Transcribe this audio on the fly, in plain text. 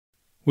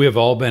We have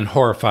all been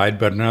horrified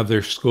by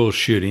another school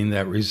shooting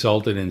that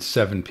resulted in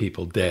 7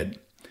 people dead.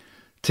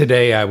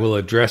 Today, I will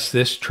address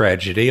this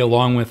tragedy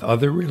along with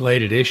other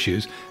related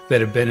issues that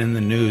have been in the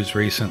news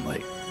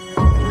recently.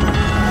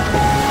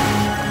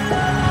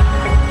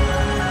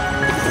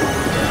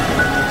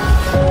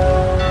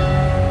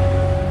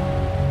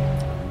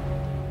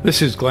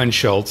 This is Glenn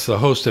Schultz, the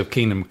host of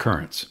Kingdom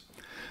Currents.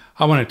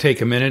 I want to take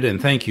a minute and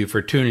thank you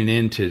for tuning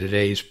in to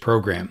today's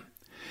program.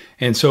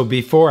 And so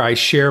before I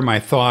share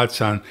my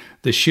thoughts on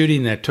the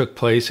shooting that took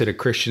place at a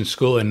Christian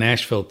school in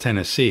Nashville,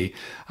 Tennessee,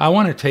 I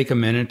want to take a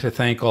minute to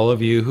thank all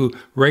of you who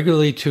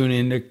regularly tune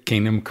in to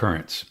Kingdom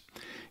Currents.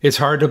 It's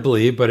hard to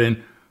believe, but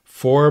in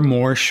 4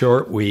 more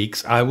short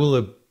weeks, I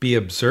will be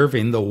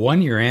observing the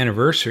 1-year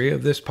anniversary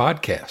of this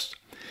podcast.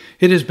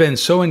 It has been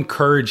so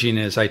encouraging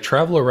as I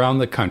travel around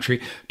the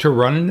country to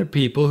run into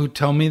people who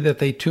tell me that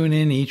they tune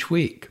in each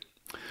week.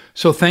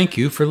 So thank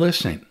you for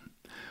listening.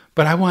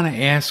 But I want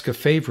to ask a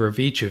favor of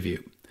each of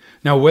you.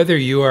 Now, whether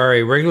you are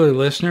a regular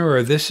listener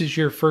or this is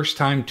your first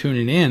time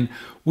tuning in,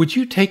 would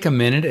you take a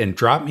minute and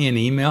drop me an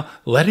email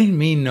letting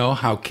me know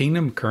how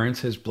Kingdom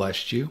Currents has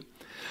blessed you?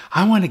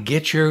 I want to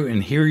get you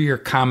and hear your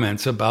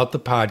comments about the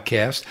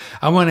podcast.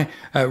 I want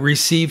to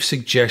receive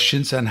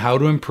suggestions on how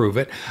to improve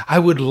it. I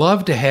would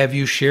love to have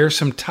you share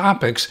some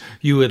topics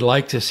you would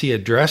like to see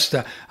addressed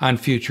on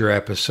future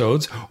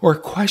episodes or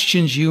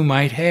questions you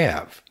might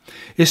have,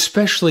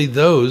 especially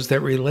those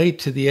that relate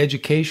to the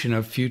education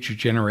of future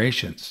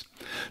generations.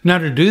 Now,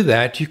 to do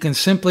that, you can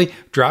simply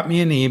drop me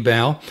an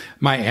email.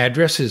 My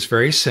address is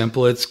very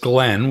simple. It's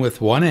Glenn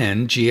with one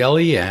N,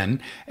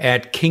 Glen,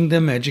 at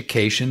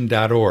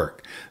kingdomeducation.org.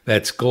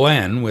 That's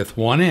Glenn with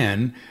one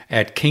N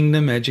at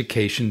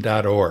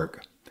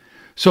kingdomeducation.org.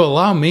 So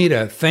allow me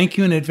to thank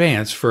you in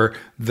advance for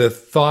the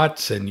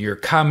thoughts and your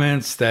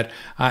comments that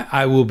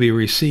I will be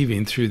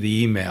receiving through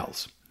the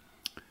emails.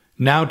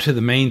 Now to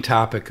the main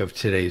topic of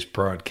today's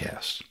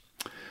broadcast.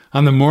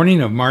 On the morning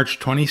of March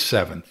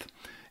 27th,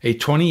 a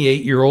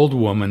 28-year-old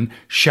woman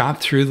shot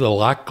through the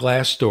locked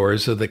glass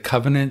doors of the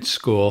Covenant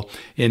School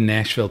in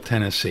Nashville,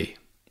 Tennessee.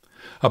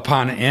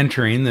 Upon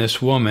entering,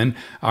 this woman,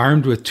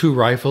 armed with 2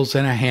 rifles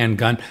and a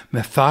handgun,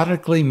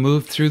 methodically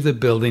moved through the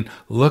building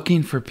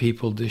looking for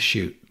people to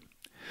shoot.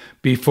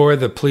 Before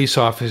the police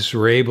officers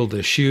were able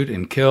to shoot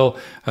and kill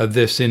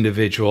this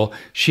individual,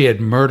 she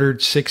had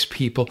murdered 6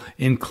 people,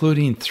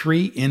 including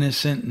 3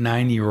 innocent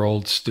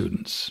 9-year-old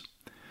students.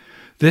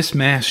 This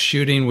mass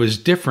shooting was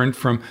different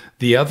from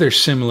the other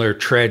similar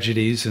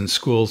tragedies in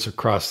schools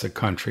across the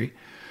country.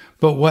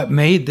 But what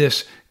made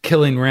this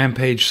killing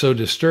rampage so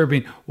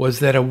disturbing was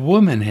that a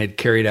woman had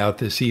carried out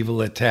this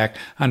evil attack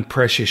on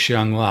precious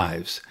young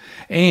lives.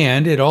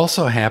 And it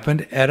also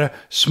happened at a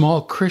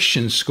small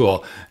Christian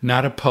school,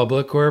 not a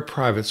public or a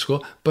private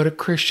school, but a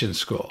Christian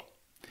school.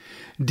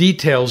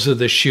 Details of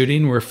the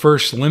shooting were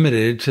first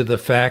limited to the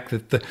fact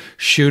that the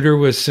shooter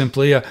was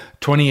simply a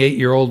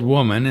 28-year-old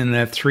woman and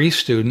that 3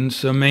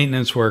 students, a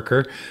maintenance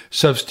worker,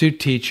 substitute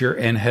teacher,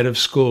 and head of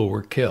school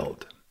were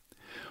killed.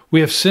 We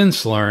have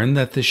since learned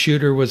that the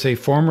shooter was a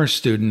former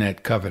student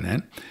at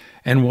Covenant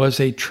and was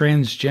a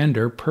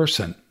transgender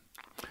person.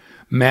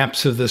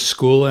 Maps of the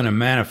school and a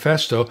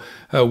manifesto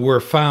were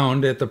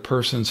found at the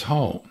person's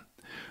home.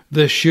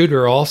 The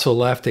shooter also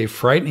left a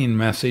frightening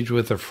message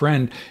with a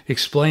friend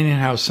explaining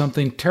how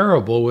something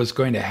terrible was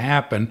going to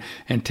happen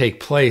and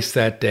take place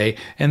that day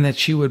and that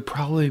she would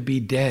probably be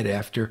dead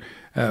after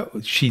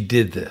she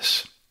did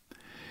this.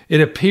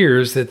 It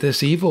appears that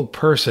this evil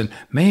person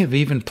may have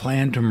even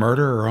planned to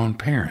murder her own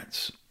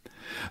parents.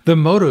 The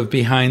motive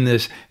behind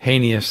this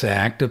heinous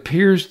act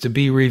appears to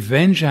be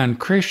revenge on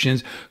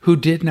Christians who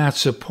did not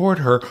support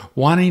her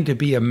wanting to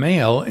be a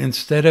male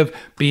instead of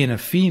being a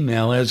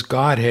female as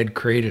God had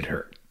created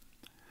her.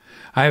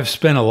 I have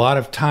spent a lot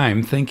of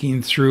time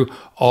thinking through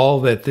all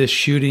that this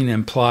shooting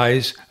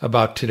implies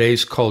about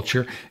today's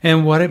culture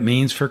and what it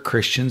means for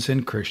Christians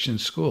in Christian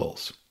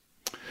schools.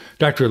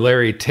 Dr.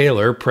 Larry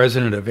Taylor,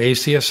 president of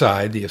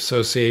ACSI, the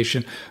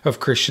Association of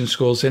Christian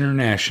Schools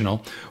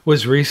International,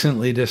 was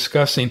recently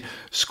discussing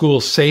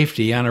school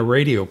safety on a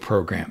radio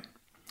program.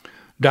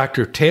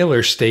 Dr.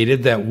 Taylor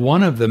stated that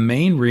one of the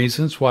main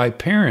reasons why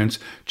parents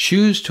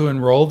choose to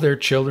enroll their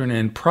children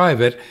in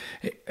private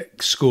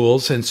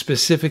schools, and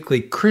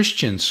specifically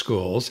Christian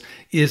schools,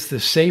 is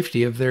the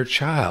safety of their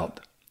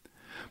child.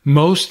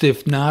 Most,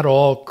 if not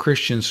all,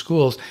 Christian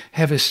schools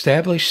have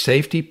established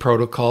safety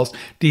protocols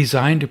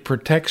designed to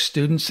protect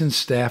students and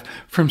staff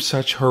from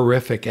such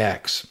horrific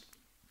acts.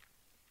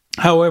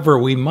 However,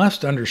 we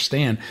must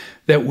understand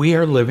that we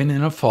are living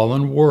in a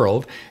fallen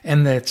world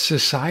and that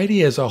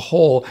society as a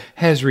whole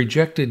has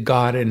rejected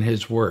God and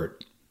His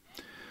Word.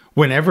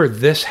 Whenever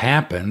this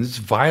happens,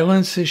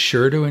 violence is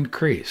sure to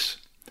increase.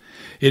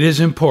 It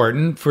is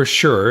important, for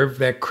sure,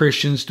 that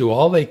Christians do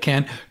all they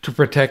can to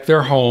protect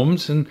their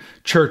homes and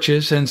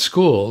churches and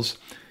schools.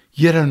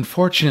 Yet,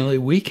 unfortunately,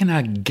 we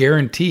cannot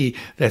guarantee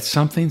that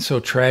something so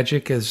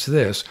tragic as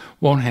this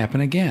won't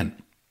happen again.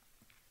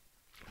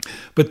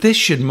 But this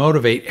should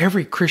motivate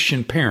every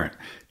Christian parent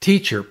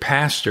teacher,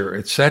 pastor,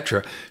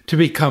 etc., to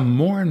become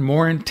more and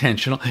more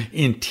intentional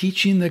in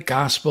teaching the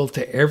gospel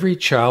to every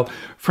child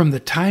from the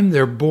time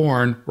they're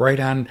born right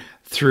on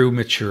through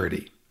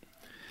maturity.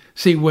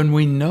 See, when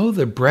we know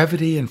the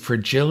brevity and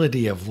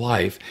fragility of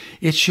life,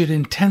 it should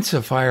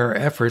intensify our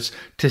efforts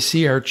to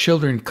see our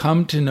children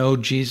come to know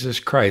Jesus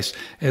Christ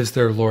as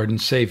their Lord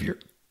and Savior.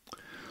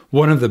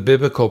 One of the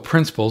biblical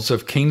principles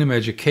of kingdom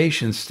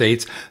education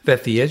states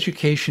that the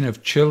education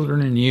of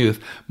children and youth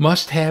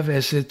must have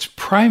as its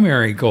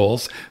primary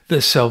goals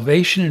the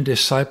salvation and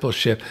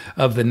discipleship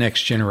of the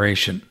next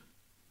generation.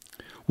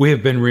 We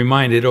have been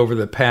reminded over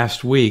the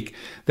past week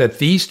that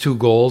these two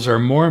goals are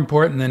more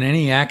important than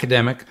any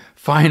academic,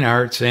 fine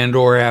arts,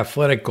 and/or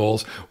athletic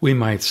goals we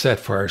might set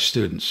for our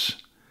students.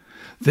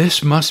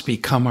 This must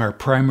become our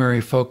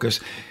primary focus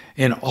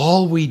in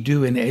all we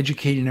do in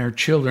educating our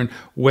children,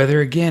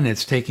 whether again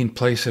it's taking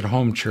place at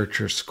home,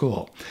 church, or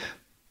school.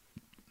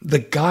 The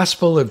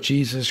gospel of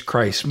Jesus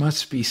Christ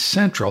must be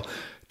central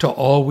to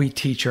all we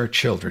teach our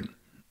children.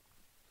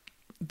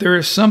 There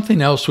is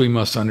something else we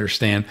must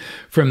understand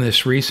from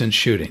this recent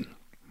shooting.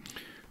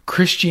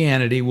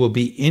 Christianity will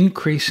be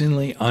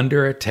increasingly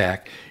under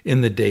attack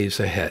in the days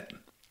ahead.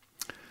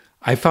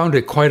 I found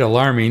it quite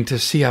alarming to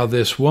see how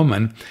this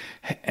woman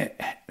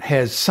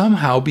has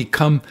somehow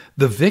become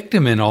the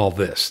victim in all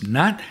this,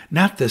 not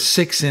the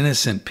 6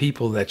 innocent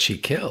people that she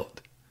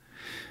killed.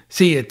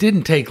 See, it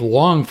didn't take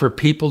long for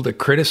people to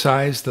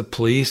criticize the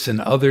police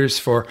and others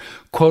for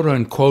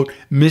quote-unquote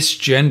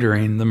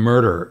misgendering the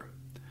murderer.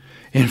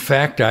 In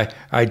fact,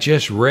 I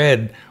just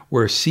read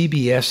where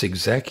CBS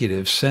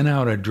executives sent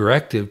out a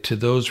directive to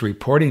those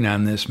reporting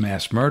on this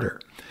mass murder.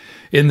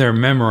 In their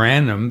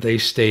memorandum, they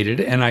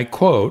stated, and I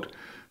quote,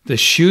 "The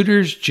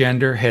shooter's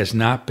gender has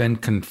not been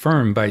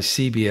confirmed by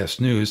CBS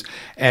News.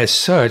 As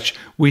such,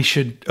 we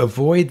should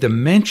avoid the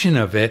mention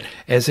of it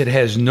as it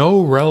has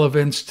no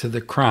relevance to the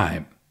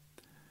crime."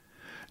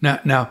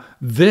 Now,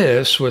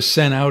 this was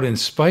sent out in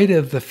spite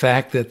of the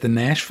fact that the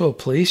Nashville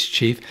police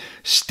chief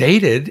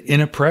stated in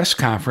a press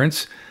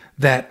conference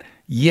that,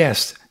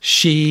 yes,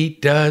 she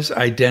does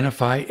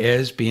identify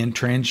as being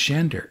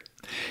transgender.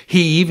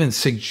 He even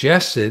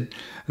suggested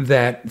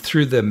that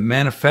through the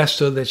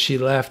manifesto that she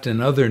left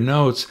and other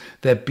notes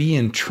that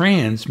being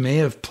trans may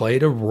have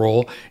played a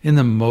role in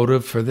the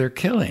motive for their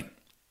killing.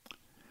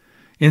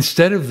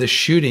 Instead of the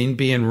shooting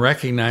being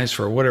recognized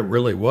for what it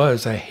really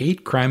was, a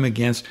hate crime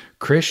against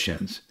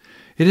Christians,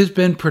 it has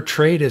been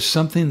portrayed as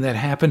something that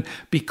happened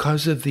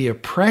because of the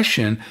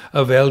oppression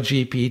of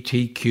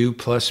LGBTQ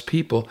plus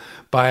people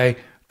by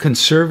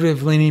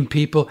conservative-leaning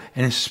people,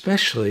 and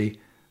especially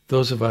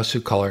those of us who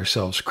call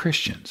ourselves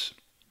Christians.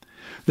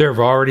 There have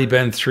already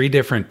been 3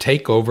 different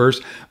takeovers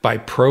by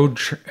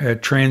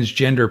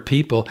pro-transgender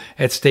people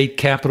at state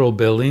capitol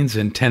buildings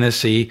in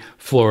Tennessee,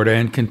 Florida,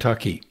 and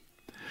Kentucky.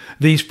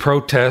 These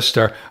protests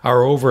are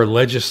over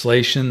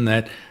legislation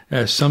that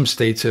some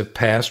states have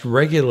passed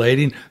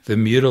regulating the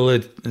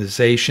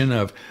mutilization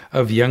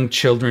of young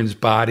children's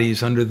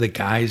bodies under the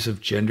guise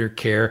of gender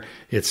care,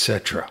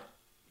 etc.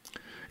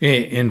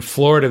 In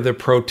Florida, the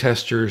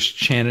protesters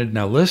chanted,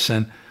 now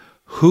listen,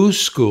 whose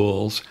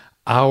schools?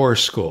 Our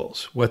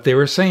schools. What they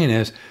were saying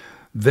is,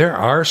 there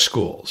are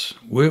schools.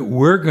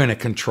 We're going to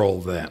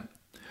control them.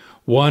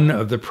 One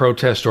of the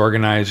protest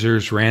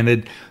organizers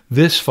ranted,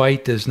 "This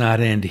fight does not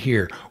end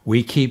here.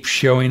 We keep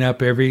showing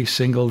up every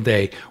single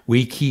day.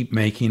 We keep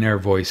making our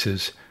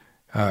voices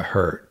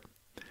heard."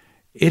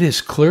 It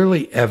is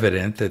clearly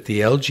evident that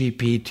the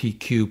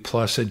LGBTQ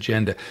plus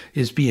agenda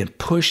is being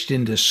pushed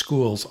into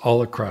schools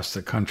all across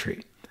the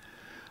country.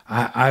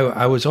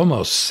 I was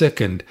almost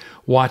sickened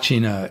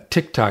watching a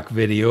TikTok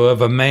video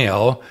of a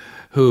male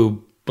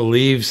who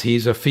believes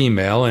he's a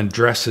female and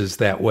dresses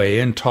that way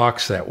and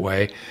talks that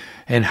way,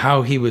 and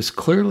how he was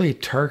clearly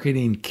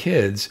targeting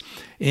kids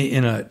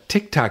in a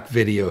TikTok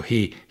video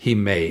he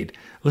made.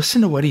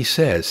 Listen to what he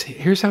says.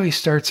 Here's how he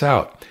starts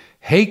out.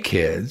 "Hey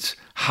kids,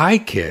 hi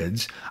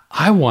kids,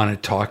 I want to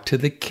talk to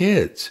the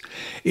kids.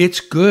 It's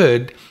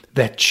good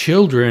that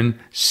children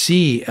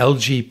see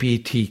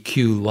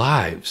LGBTQ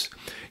lives.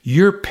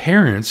 Your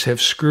parents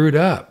have screwed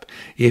up.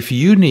 If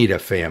you need a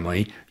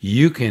family,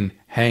 you can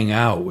hang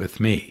out with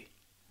me."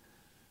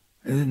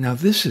 Now,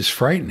 this is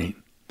frightening.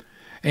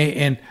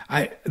 And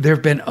there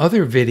have been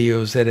other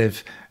videos that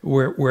have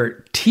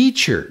where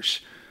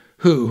teachers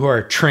who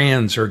are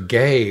trans or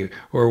gay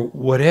or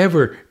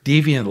whatever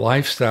deviant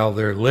lifestyle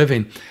they're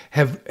living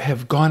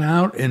have gone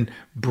out and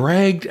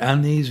bragged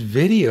on these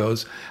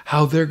videos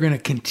how they're going to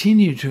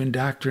continue to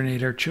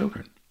indoctrinate our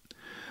children.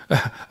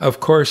 Of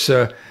course,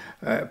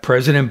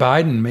 President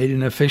Biden made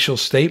an official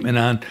statement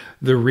on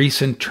the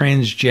recent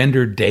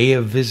Transgender Day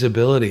of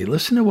Visibility.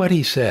 Listen to what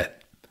he said.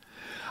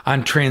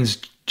 "On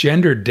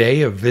Transgender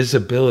Day of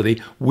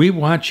Visibility, we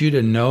want you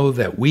to know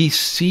that we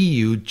see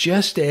you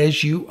just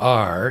as you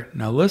are,"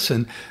 now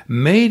listen,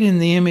 "made in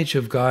the image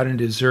of God and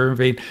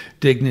deserving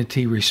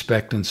dignity,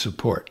 respect, and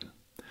support."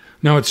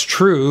 Now, it's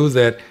true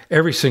that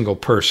every single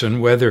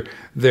person, whether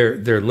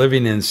they're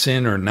living in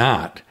sin or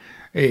not,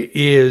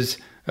 is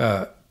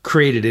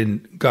created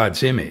in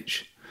God's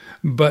image.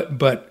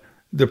 But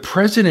the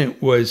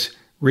president was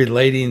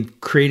relating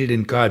created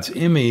in God's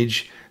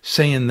image,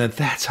 saying that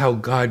that's how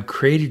God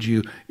created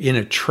you in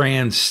a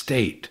trans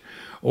state.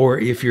 Or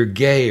if you're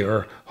gay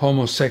or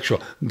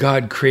homosexual,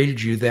 God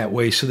created you that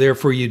way, so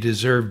therefore you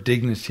deserve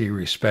dignity,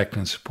 respect,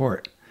 and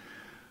support.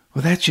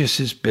 Well, that just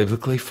is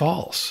biblically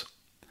false.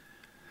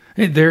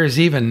 There is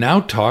even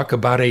now talk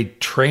about a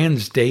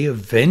trans day of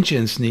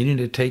vengeance needing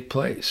to take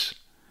place.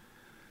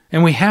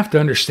 And we have to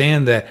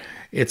understand that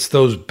it's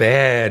those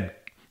bad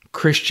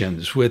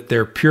Christians with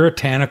their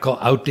puritanical,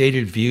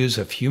 outdated views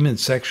of human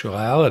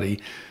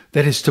sexuality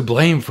that is to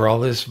blame for all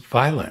this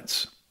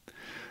violence.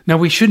 Now,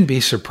 we shouldn't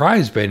be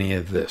surprised by any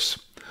of this.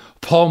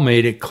 Paul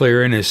made it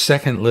clear in his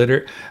second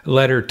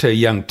letter to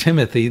young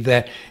Timothy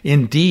that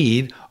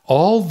indeed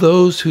all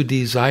those who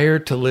desire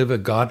to live a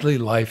godly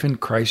life in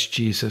Christ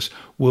Jesus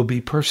will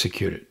be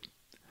persecuted.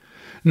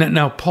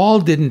 Now, Paul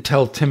didn't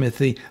tell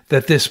Timothy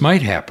that this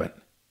might happen.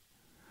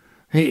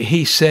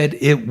 He said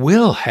it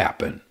will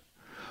happen.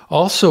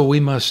 Also, we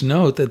must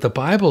note that the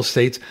Bible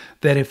states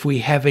that if we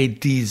have a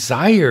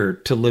desire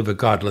to live a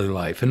godly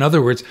life, in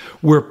other words,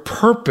 we're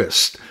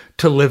purposed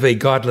to live a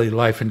godly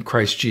life in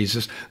Christ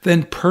Jesus,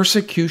 then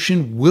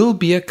persecution will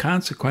be a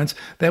consequence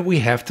that we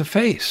have to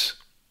face.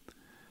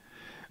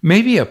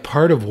 Maybe a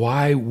part of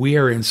why we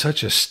are in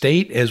such a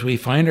state as we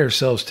find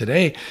ourselves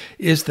today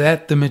is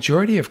that the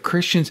majority of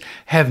Christians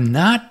have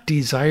not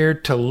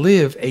desired to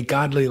live a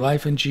godly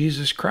life in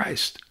Jesus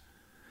Christ.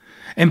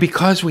 And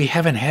because we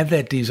haven't had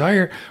that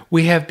desire,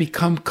 we have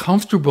become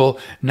comfortable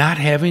not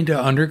having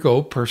to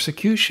undergo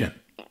persecution.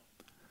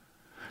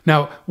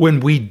 Now, when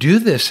we do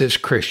this as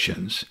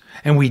Christians,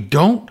 and we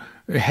don't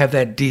have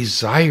that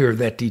desire,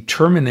 that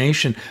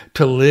determination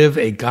to live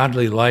a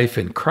godly life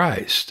in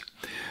Christ,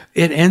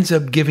 it ends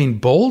up giving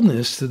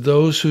boldness to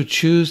those who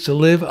choose to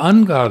live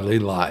ungodly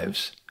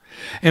lives.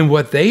 And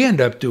what they end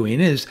up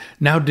doing is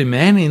now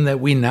demanding that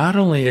we not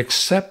only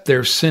accept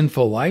their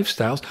sinful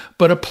lifestyles,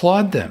 but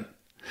applaud them.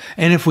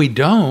 And if we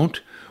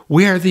don't,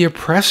 we are the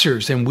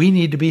oppressors and we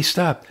need to be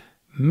stopped,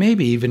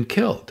 maybe even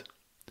killed.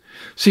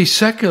 See,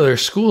 secular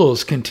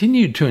schools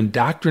continue to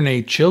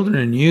indoctrinate children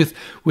and youth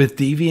with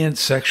deviant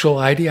sexual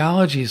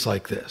ideologies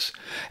like this,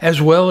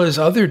 as well as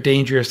other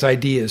dangerous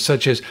ideas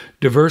such as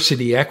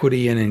diversity,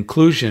 equity, and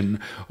inclusion,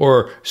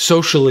 or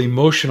social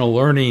emotional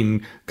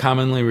learning,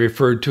 commonly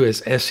referred to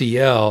as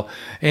SEL,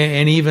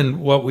 and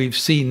even what we've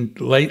seen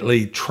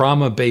lately,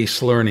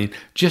 trauma-based learning,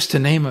 just to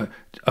name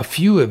a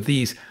few of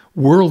these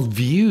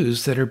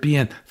worldviews that are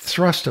being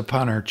thrust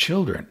upon our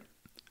children.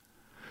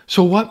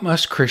 So what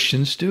must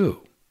Christians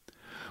do?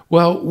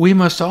 Well, we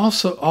must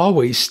also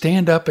always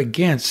stand up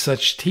against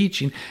such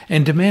teaching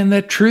and demand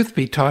that truth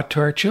be taught to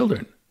our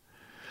children.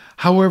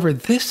 However,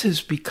 this has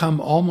become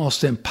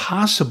almost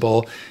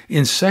impossible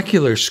in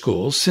secular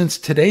schools since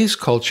today's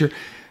culture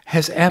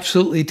has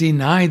absolutely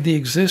denied the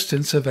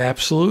existence of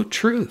absolute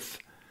truth.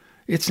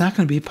 It's not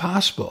going to be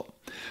possible.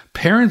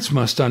 Parents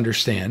must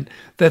understand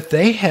that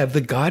they have the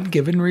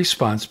God-given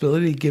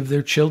responsibility to give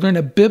their children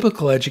a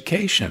biblical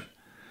education.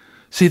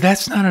 See,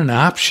 that's not an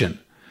option.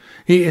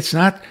 It's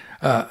not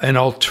an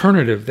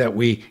alternative that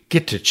we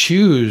get to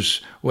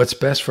choose what's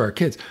best for our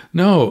kids.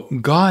 No,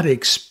 God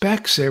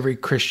expects every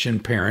Christian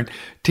parent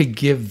to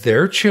give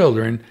their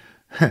children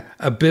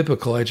a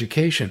biblical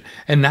education.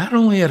 And not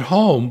only at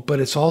home, but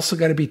it's also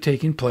got to be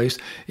taking place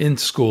in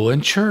school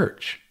and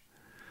church.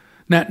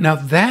 Now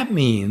that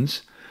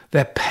means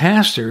that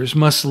pastors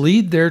must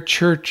lead their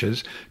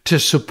churches to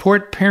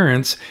support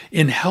parents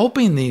in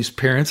helping these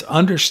parents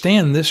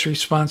understand this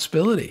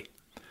responsibility.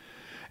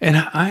 And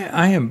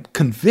I am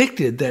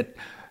convicted that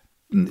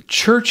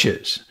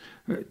churches,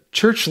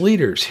 church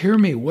leaders, hear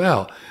me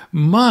well,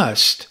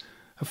 must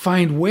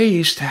find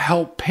ways to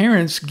help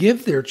parents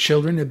give their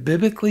children a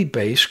biblically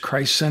based,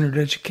 Christ-centered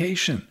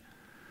education.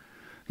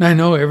 Now, I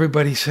know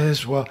everybody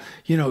says, well,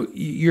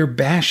 you're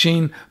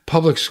bashing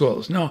public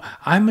schools. No,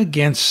 I'm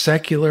against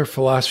secular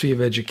philosophy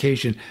of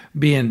education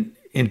being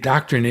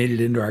indoctrinated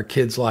into our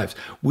kids' lives.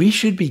 We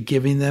should be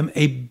giving them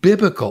a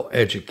biblical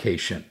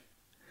education.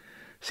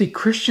 See,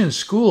 Christian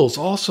schools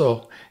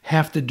also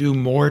have to do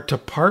more to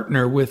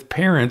partner with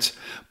parents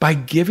by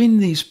giving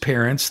these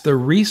parents the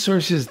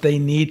resources they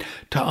need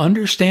to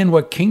understand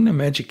what kingdom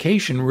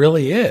education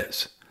really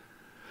is.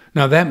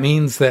 Now, that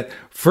means that,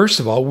 first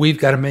of all, we've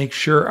got to make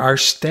sure our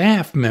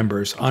staff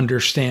members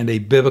understand a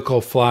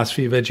biblical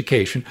philosophy of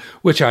education,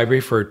 which I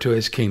refer to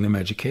as kingdom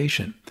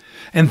education.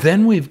 And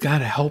then we've got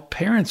to help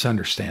parents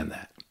understand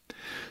that.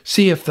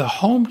 See, if the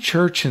home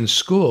church and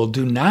school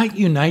do not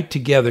unite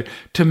together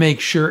to make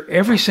sure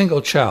every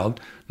single child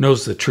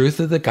knows the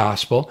truth of the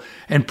gospel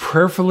and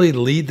prayerfully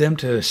lead them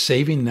to a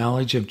saving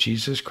knowledge of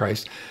Jesus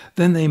Christ,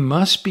 then they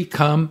must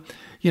become,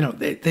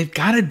 they've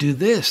got to do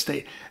this.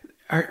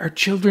 Our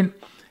children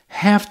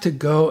have to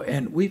go,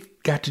 and we've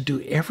got to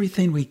do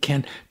everything we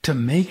can to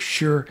make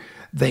sure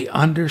they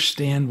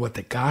understand what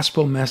the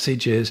gospel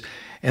message is,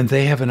 and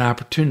they have an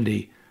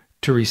opportunity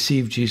to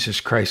receive Jesus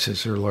Christ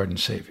as their Lord and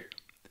Savior.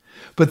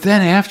 But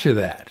then after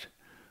that,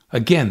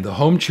 Again, the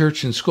home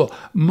church and school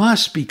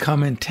must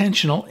become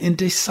intentional in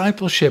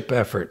discipleship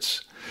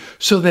efforts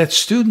so that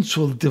students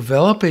will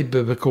develop a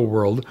biblical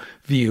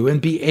worldview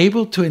and be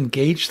able to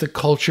engage the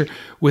culture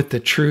with the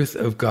truth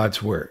of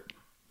God's Word.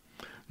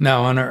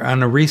 Now,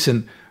 on a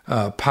recent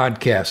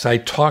podcast, I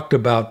talked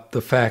about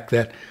the fact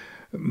that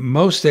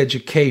most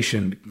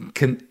education,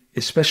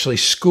 especially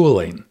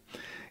schooling,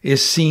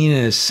 is seen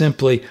as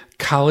simply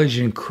college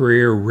and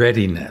career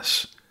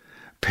readiness.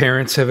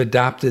 Parents have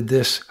adopted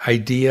this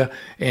idea,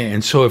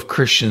 and so have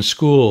Christian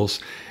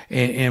schools.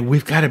 And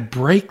we've got to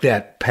break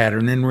that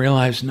pattern and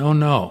realize,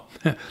 no.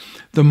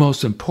 The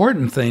most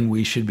important thing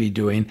we should be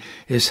doing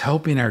is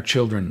helping our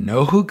children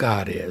know who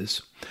God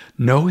is,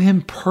 know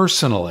Him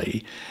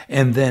personally,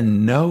 and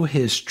then know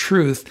His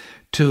truth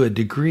to a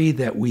degree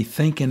that we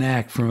think and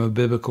act from a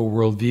biblical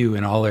worldview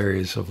in all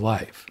areas of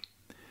life.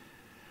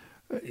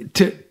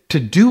 To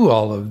do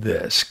all of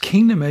this,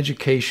 Kingdom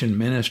Education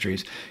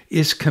Ministries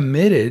is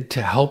committed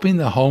to helping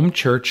the home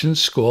church and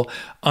school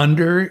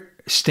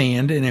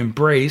understand and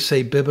embrace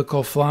a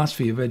biblical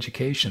philosophy of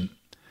education.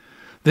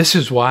 This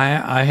is why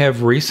I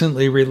have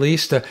recently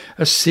released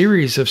a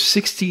series of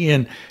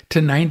 60 to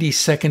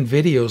 90-second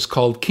videos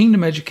called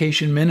Kingdom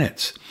Education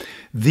Minutes.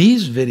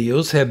 These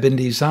videos have been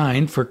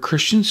designed for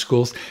Christian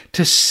schools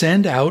to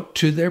send out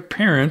to their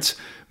parents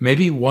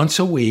maybe once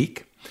a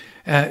week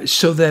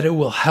so that it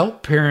will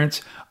help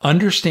parents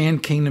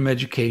understand kingdom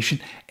education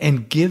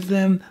and give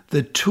them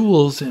the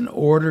tools in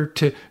order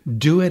to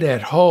do it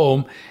at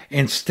home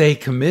and stay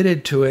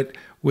committed to it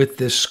with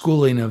the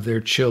schooling of their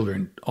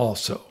children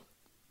also.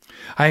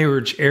 I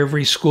urge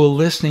every school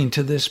listening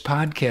to this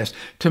podcast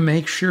to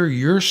make sure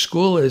your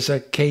school is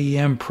a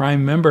KEM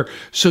Prime member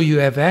so you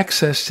have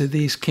access to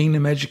these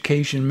Kingdom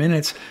Education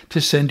Minutes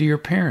to send to your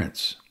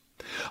parents.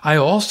 I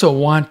also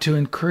want to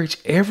encourage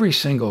every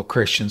single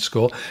Christian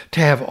school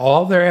to have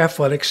all their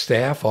athletic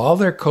staff, all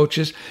their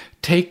coaches,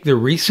 take the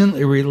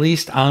recently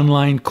released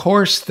online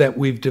course that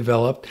we've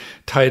developed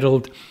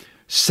titled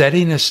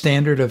Setting a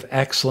Standard of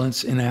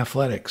Excellence in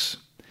Athletics.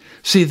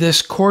 See,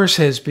 this course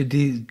has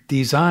been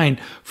designed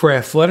for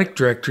athletic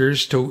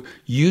directors to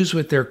use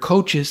with their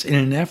coaches in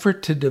an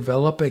effort to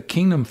develop a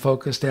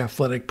kingdom-focused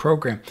athletic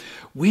program.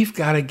 We've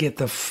got to get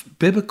the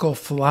biblical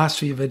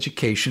philosophy of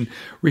education,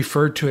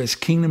 referred to as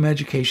kingdom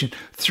education,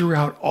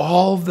 throughout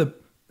all the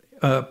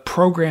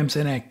programs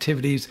and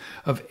activities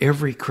of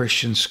every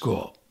Christian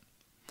school.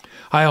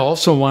 I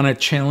also want to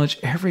challenge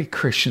every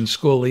Christian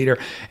school leader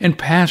and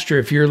pastor,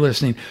 if you're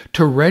listening,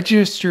 to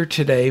register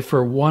today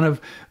for one of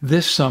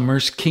this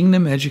summer's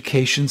Kingdom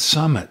Education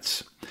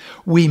Summits.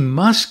 We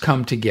must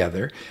come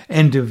together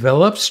and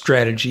develop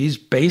strategies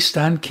based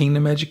on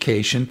kingdom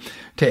education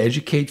to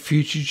educate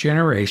future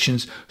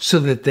generations so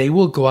that they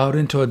will go out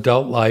into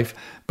adult life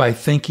by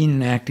thinking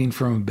and acting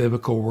from a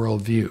biblical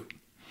worldview.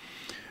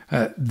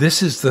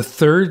 This is the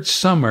third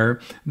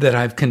summer that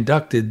I've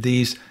conducted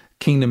these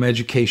Kingdom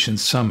Education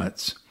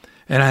Summits.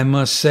 And I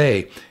must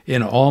say,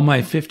 in all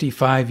my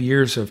 55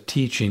 years of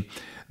teaching,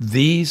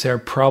 these are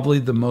probably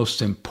the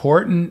most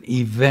important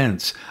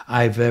events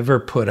I've ever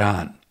put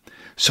on.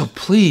 So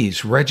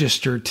please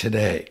register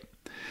today.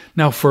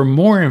 Now, for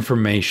more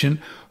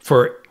information,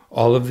 for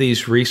all of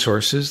these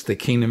resources, the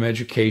Kingdom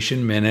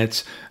Education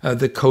Minutes,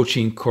 the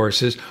coaching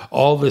courses,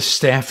 all the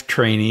staff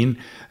training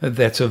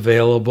that's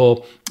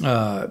available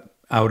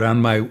out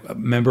on my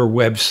member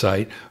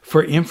website.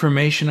 For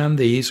information on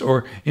these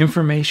or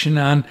information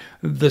on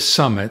the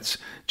summits,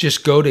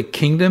 just go to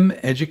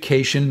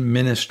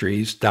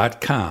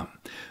kingdomeducationministries.com.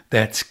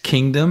 That's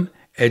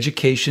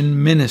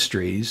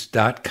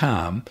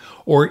kingdomeducationministries.com,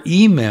 or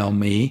email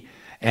me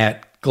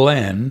at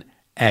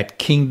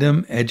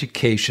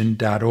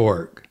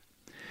glenn@kingdomeducation.org.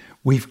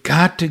 We've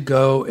got to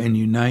go and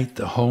unite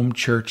the home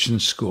church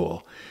and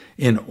school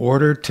in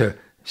order to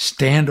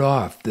stand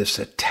off this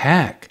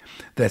attack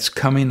that's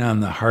coming on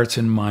the hearts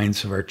and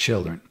minds of our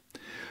children.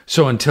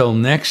 So until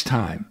next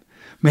time,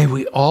 may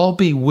we all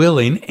be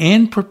willing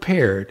and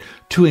prepared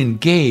to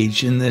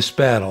engage in this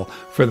battle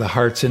for the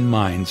hearts and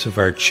minds of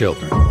our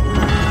children.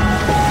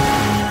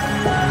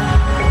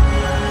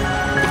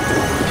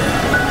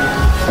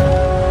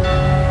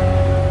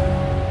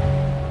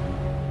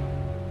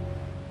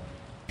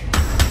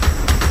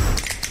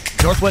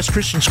 Northwest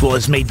Christian School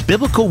has made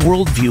Biblical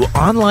Worldview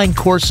online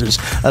courses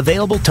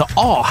available to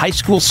all high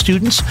school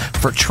students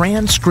for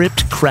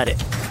transcript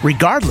credit,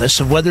 regardless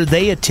of whether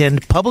they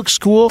attend public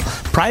school,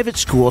 private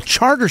school,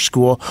 charter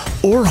school,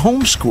 or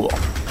homeschool.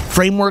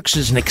 Frameworks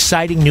is an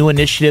exciting new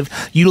initiative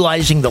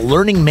utilizing the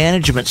learning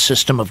management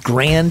system of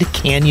Grand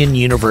Canyon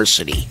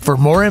University. For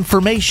more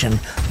information,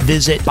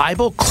 visit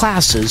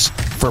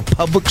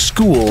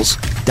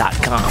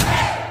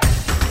BibleClassesForPublicSchools.com.